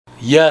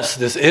Yes,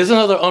 this is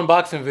another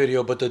unboxing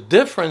video, but the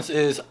difference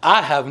is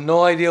I have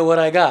no idea what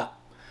I got.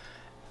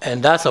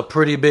 And that's a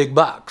pretty big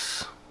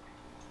box.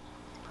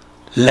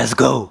 Let's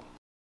go.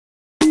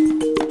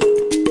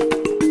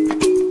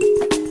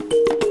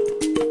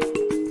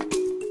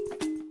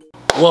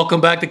 Welcome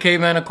back to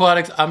KaveMan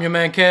Aquatics. I'm your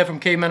man Kev from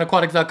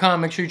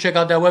KaveManAquatics.com. Make sure you check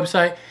out that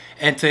website.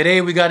 And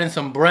today we got in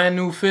some brand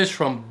new fish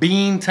from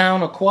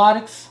Beantown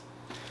Aquatics.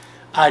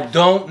 I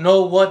don't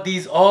know what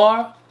these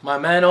are. My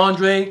man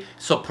Andre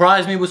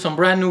surprised me with some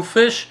brand new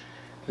fish.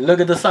 Look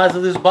at the size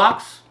of this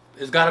box.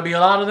 There's got to be a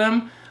lot of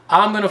them.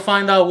 I'm going to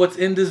find out what's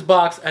in this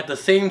box at the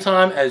same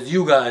time as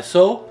you guys.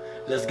 So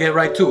let's get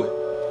right to it.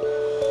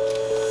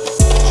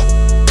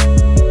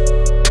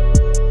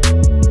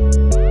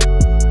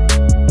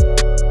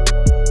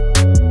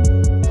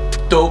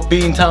 Dope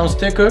Beantown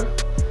sticker.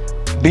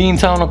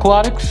 Beantown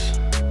Aquatics.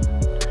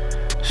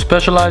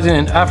 Specializing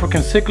in African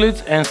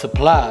cichlids and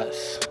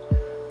supplies.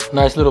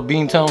 Nice little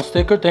Beantown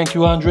sticker. Thank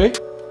you, Andre.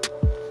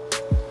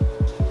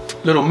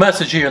 Little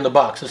message here in the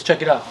box. Let's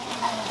check it out.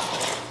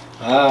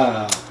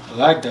 Ah, I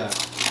like that.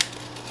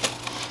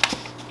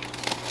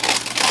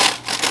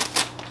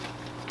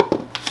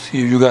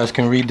 See if you guys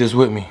can read this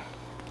with me.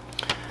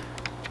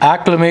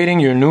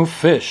 Acclimating your new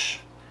fish.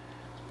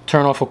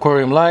 Turn off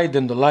aquarium light,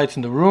 dim the lights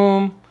in the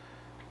room.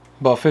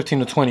 About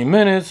 15 to 20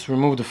 minutes.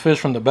 Remove the fish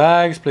from the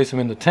bags. Place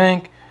them in the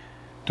tank.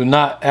 Do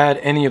not add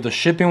any of the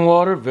shipping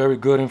water. Very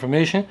good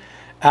information.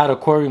 Add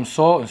aquarium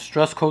salt and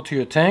stress coat to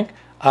your tank.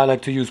 I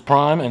like to use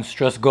Prime and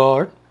Stress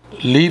Guard.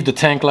 Leave the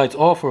tank lights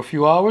off for a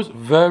few hours.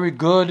 Very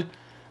good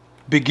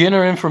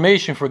beginner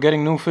information for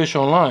getting new fish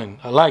online.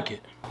 I like it.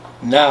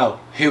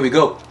 Now, here we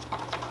go.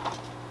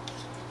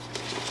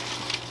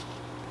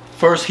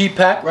 First heat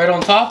pack right on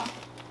top.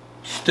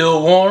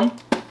 Still warm.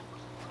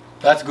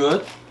 That's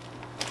good.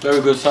 Very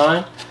good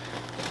sign.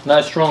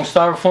 Nice strong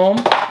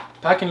styrofoam.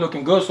 Packing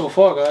looking good so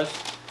far, guys.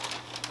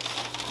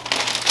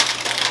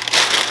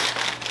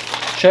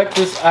 Check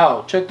this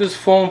out. Check this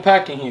foam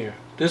packing here.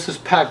 This is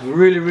packed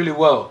really, really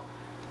well.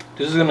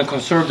 This is going to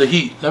conserve the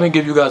heat. Let me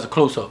give you guys a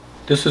close-up.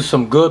 This is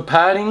some good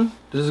padding.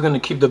 This is going to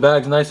keep the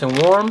bags nice and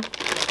warm.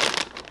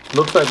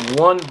 Looks like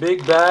one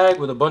big bag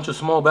with a bunch of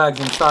small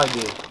bags inside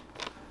there.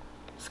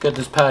 Let's get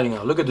this padding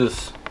out. Look at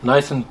this.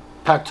 Nice and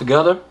packed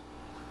together.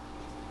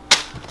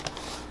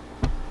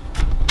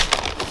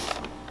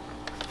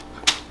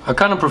 I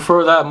kind of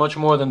prefer that much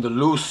more than the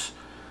loose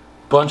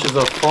bunches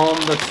of foam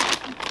that's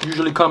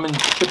usually come in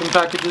shipping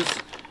packages.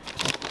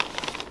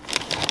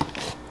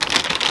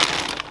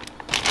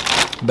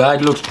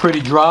 Bag looks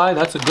pretty dry.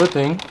 That's a good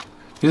thing.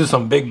 These are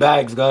some big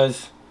bags,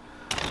 guys.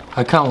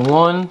 I count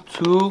 1,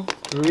 2,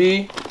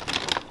 3.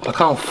 I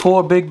count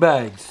 4 big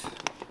bags.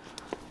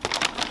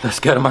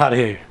 Let's get them out of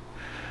here.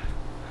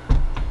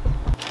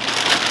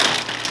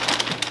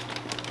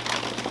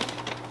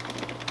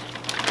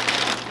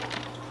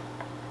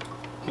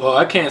 Well,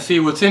 I can't see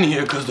what's in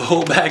here because the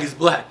whole bag is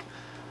black.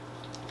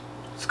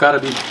 It's gotta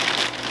be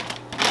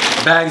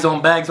bags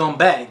on bags on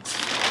bags.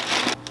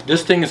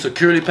 This thing is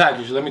securely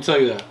packaged, let me tell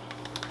you that.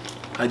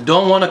 I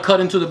don't want to cut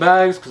into the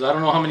bags because I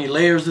don't know how many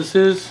layers this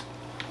is.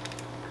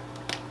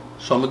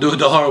 So I'm gonna do it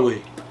the hard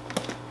way.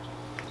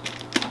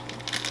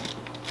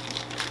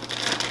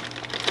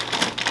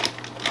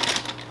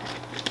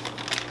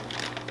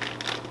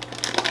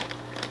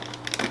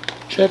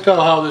 Check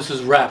out how this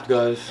is wrapped,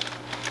 guys.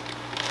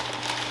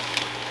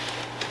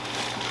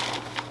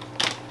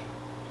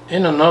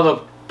 In another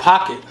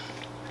pocket.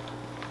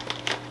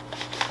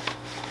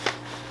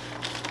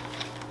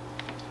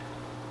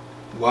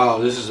 Wow,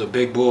 this is a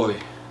big boy.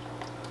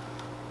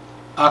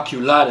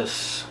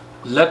 Oculatus.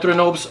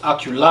 Lethrinops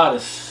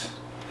oculatus.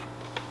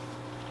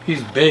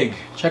 He's big.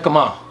 Check him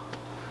out.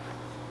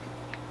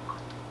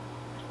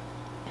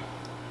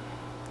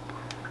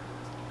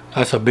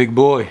 That's a big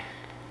boy.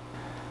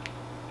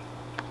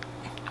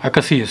 I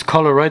can see his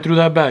color right through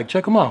that bag.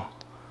 Check him out.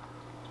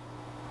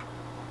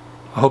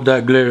 I hope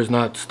that glare is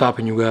not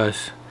stopping you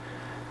guys.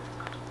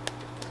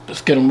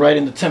 Let's get them right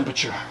in the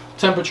temperature.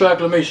 Temperature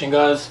acclimation,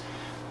 guys.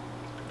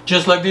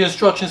 Just like the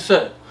instructions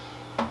said.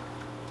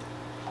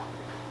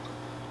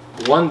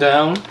 1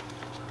 down.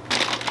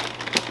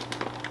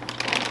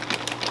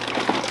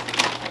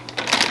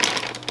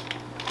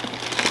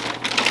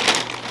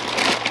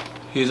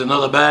 Here's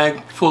another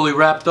bag fully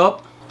wrapped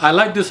up. I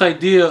like this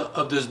idea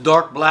of this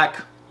dark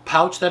black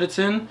pouch that it's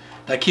in.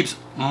 That keeps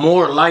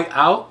more light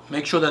out.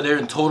 Make sure that they're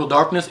in total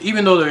darkness,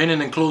 even though they're in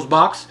an enclosed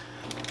box.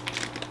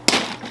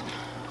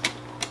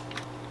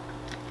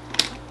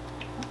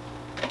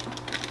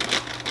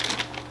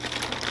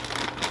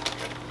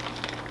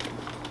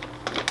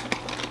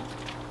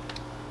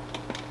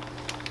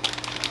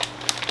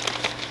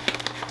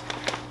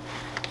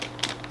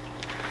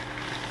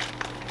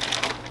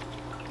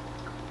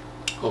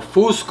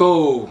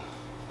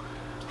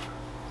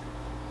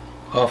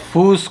 A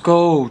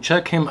Fusco.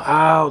 Check him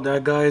out.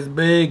 That guy is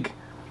big.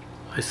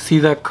 I see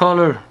that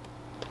color.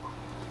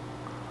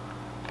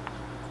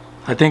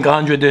 I think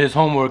Andre did his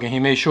homework and he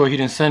made sure he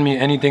didn't send me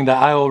anything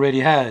that I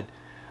already had.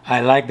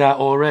 I like that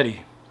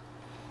already.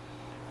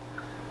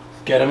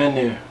 Get them in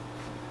there.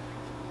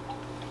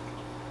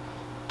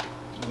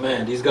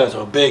 Man, these guys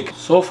are big.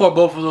 So far,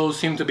 both of those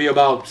seem to be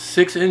about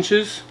 6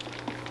 inches.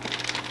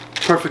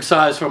 Perfect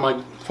size for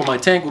my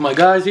tank with my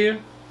guys here.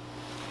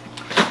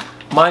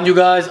 Mind you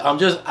guys, I'm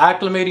just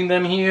acclimating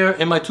them here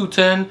in my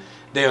 210.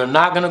 They are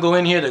not gonna go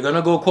in here. They're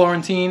gonna go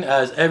quarantine,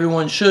 as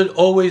everyone should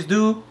always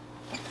do.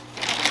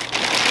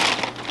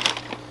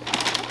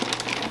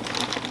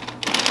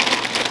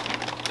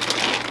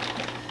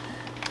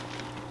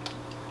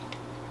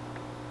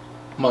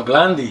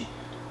 Maglandi.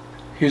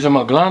 Here's a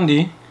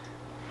Maglandi.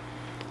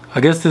 I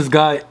guess this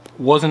guy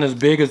wasn't as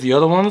big as the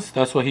other ones.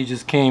 That's why he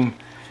just came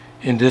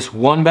in this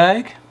one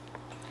bag.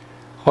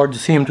 Hard to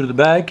see him through the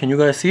bag. Can you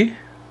guys see?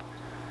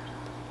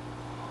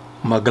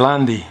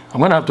 Maglandi.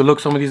 I'm gonna have to look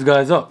some of these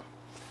guys up.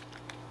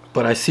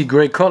 But I see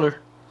great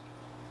color.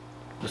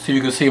 Let's see if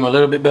you can see him a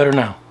little bit better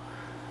now.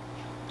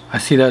 I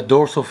see that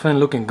dorsal fin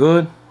looking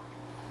good.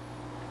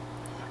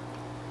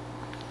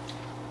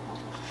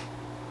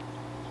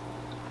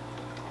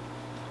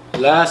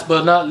 Last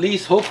but not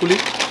least, hopefully,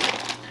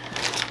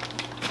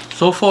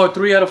 so far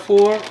 3 out of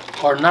 4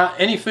 are not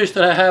any fish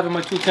that I have in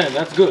my 210.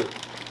 That's good.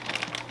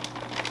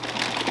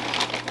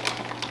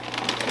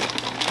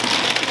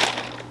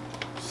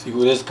 Let's see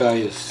who this guy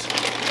is.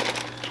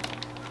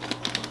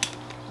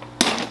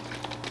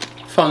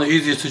 Found it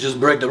easiest to just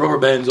break the rubber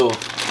bands off.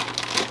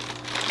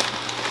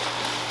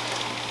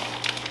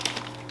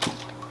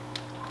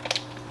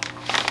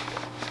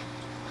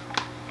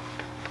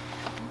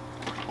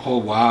 Oh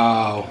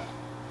wow.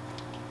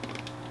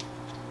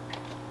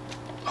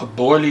 A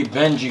Borley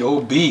Benji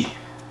OB.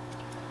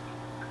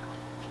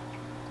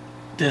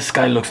 This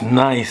guy looks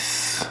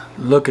nice.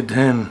 Look at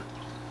him.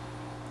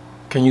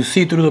 Can you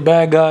see through the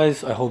bag,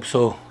 guys? I hope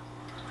so.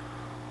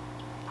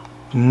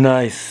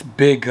 Nice,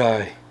 big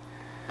guy.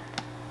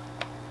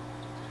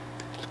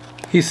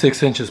 He's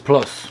 6 inches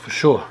plus, for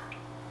sure.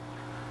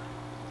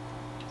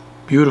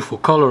 Beautiful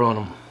color on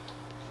him.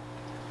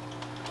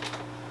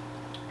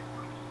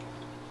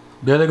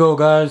 There they go,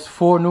 guys.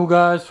 4 new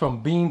guys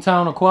from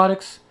Beantown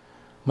Aquatics.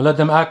 I'm gonna let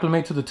them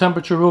acclimate to the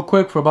temperature real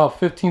quick for about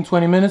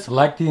 15-20 minutes,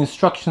 like the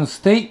instructions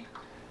state.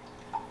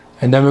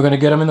 And then we're gonna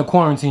get them into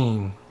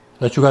quarantine.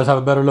 Let you guys have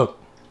a better look.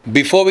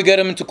 Before we get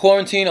them into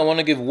quarantine, I want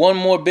to give one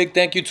more big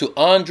thank you to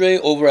Andre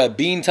over at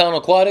Beantown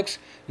Aquatics.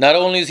 Not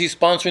only is he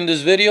sponsoring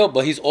this video,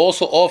 but he's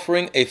also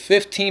offering a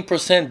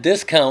 15%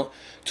 discount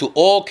to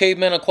all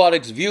KaveMan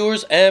Aquatics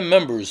viewers and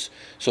members.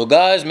 So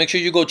guys, make sure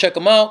you go check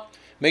him out.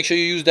 Make sure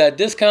you use that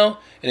discount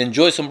and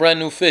enjoy some brand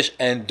new fish.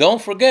 And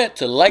don't forget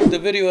to like the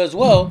video as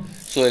well,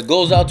 so it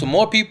goes out to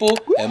more people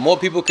and more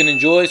people can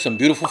enjoy some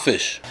beautiful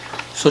fish.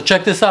 So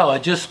check this out. I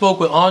just spoke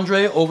with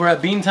Andre over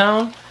at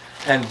Beantown,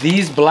 and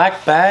these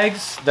black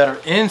bags that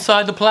are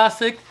inside the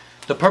plastic,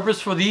 the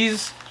purpose for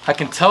these, I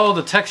can tell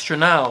the texture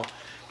now.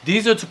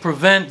 These are to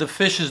prevent the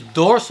fish's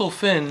dorsal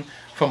fin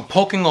from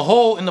poking a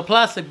hole in the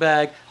plastic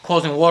bag,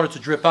 causing water to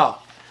drip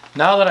out.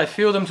 Now that I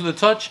feel them to the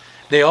touch,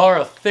 they are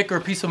a thicker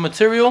piece of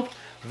material.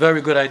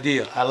 Very good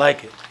idea. I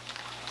like it.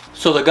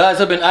 So the guys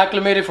have been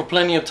acclimated for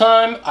plenty of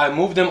time. I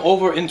moved them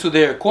over into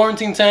their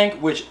quarantine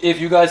tank, which, if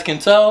you guys can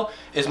tell,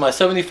 is my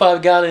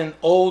 75-gallon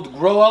old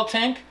grow out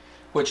tank,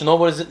 which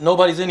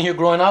nobody's in here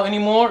growing out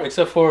anymore,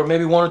 except for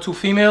maybe 1 or 2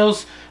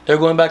 females. They're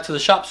going back to the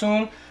shop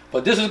soon.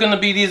 But this is going to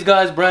be these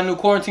guys' brand new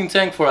quarantine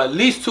tank for at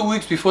least 2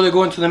 weeks before they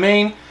go into the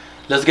main.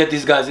 Let's get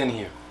these guys in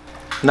here.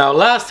 Now,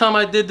 last time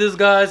I did this,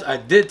 guys, I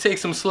did take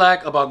some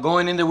slack about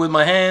going in there with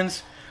my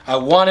hands. I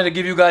wanted to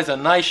give you guys a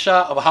nice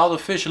shot of how the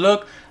fish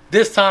look.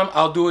 This time,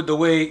 I'll do it the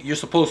way you're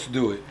supposed to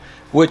do it,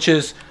 which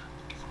is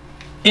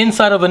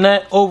inside of a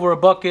net, over a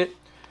bucket.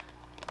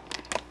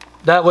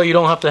 That way you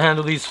don't have to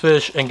handle these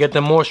fish and get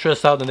them more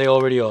stressed out than they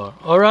already are.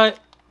 All right?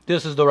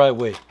 This is the right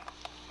way.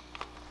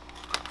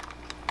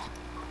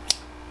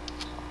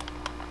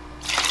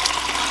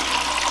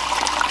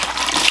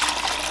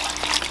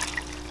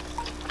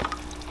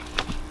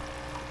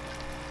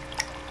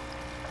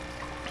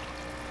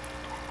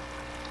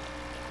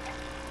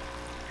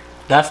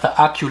 That's the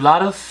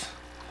Aculatus.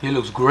 He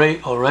looks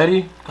great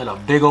already. Got a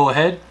big old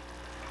head.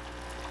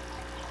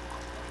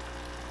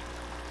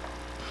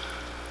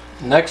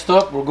 Next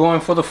up, we're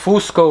going for the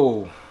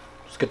Fusco.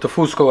 Let's get the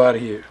Fusco out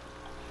of here.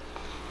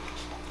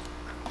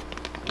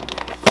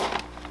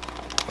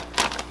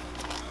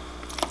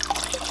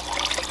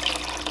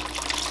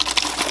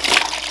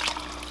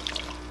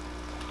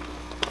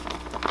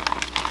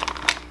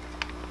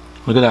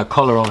 Look at that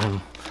color on him.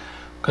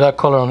 Look at that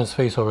color on his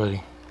face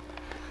already.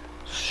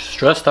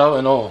 Stressed out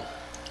and all.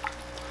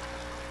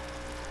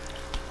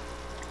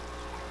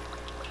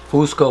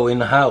 Fusco in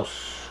the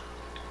house.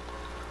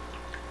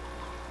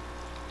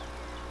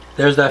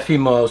 There's that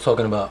female I was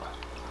talking about.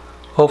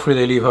 Hopefully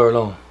they leave her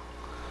alone.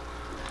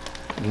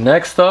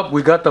 Next up,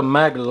 we got the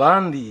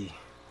Maglandi.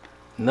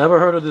 Never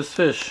heard of this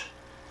fish,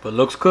 but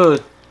looks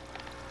good.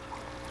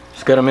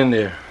 Let's get him in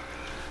there.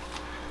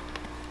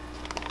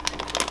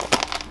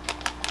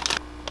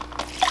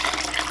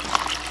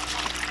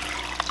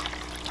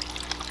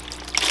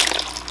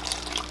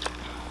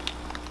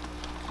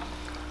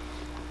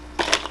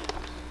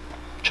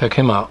 Check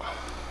him out.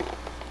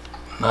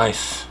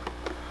 Nice.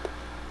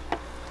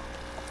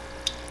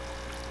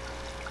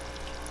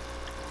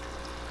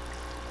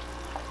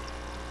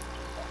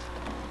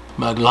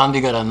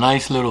 Maglandi got a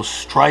nice little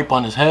stripe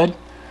on his head,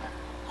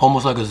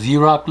 almost like a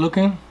Z-Rock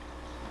looking.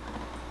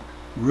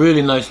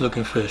 Really nice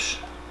looking fish.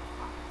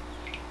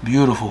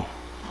 Beautiful.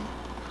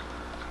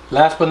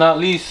 Last but not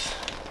least,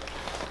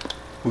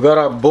 we got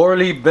our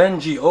Borley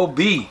Benji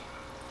OB.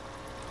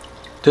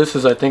 This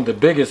is, I think, the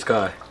biggest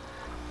guy,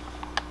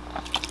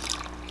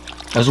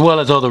 as well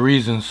as other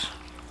reasons.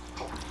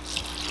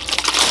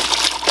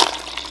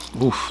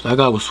 Oof, that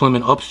guy was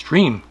swimming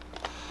upstream.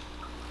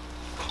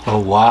 Oh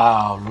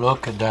wow,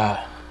 look at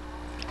that.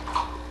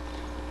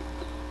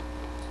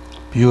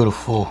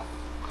 Beautiful.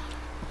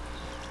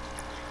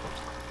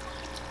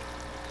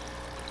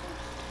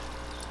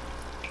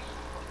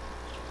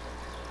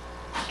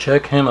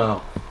 Check him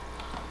out.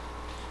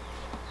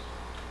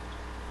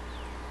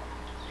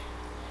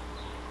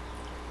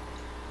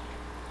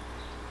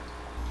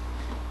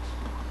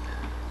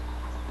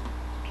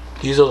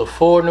 These are the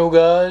 4 new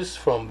guys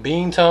from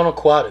Beantown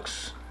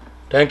Aquatics.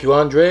 Thank you,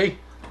 Andre.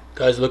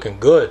 Guys looking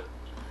good.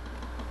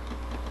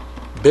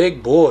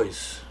 Big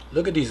boys.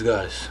 Look at these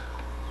guys.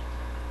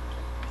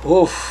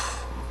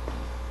 Oof.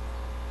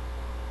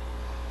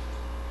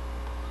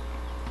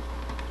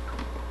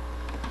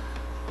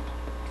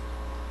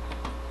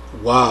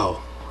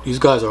 Wow. These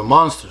guys are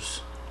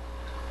monsters.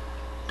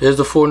 There's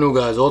the 4 new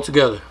guys all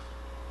together.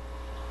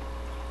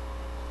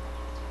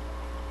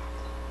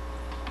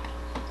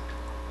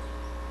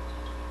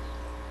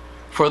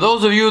 For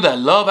those of you that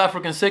love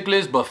African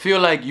cichlids but feel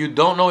like you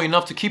don't know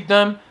enough to keep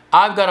them,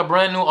 I've got a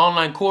brand new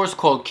online course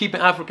called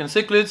Keeping African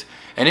Cichlids,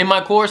 and in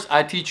my course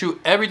I teach you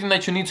everything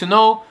that you need to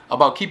know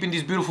about keeping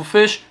these beautiful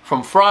fish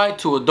from fry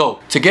to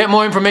adult. To get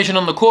more information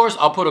on the course,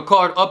 I'll put a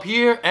card up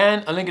here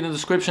and a link in the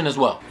description as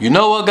well. You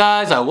know what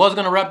guys, I was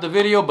gonna wrap the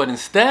video, but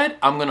instead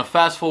I'm gonna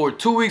fast forward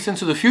 2 weeks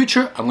into the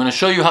future. I'm gonna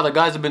show you how the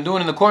guys have been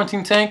doing in the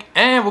quarantine tank,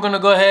 and we're gonna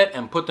go ahead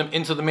and put them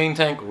into the main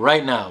tank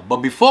right now. But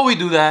before we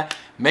do that,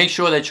 make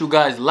sure that you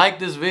guys like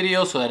this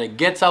video so that it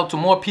gets out to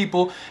more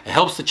people. It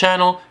helps the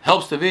channel,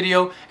 helps the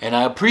video, and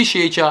I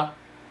appreciate y'all.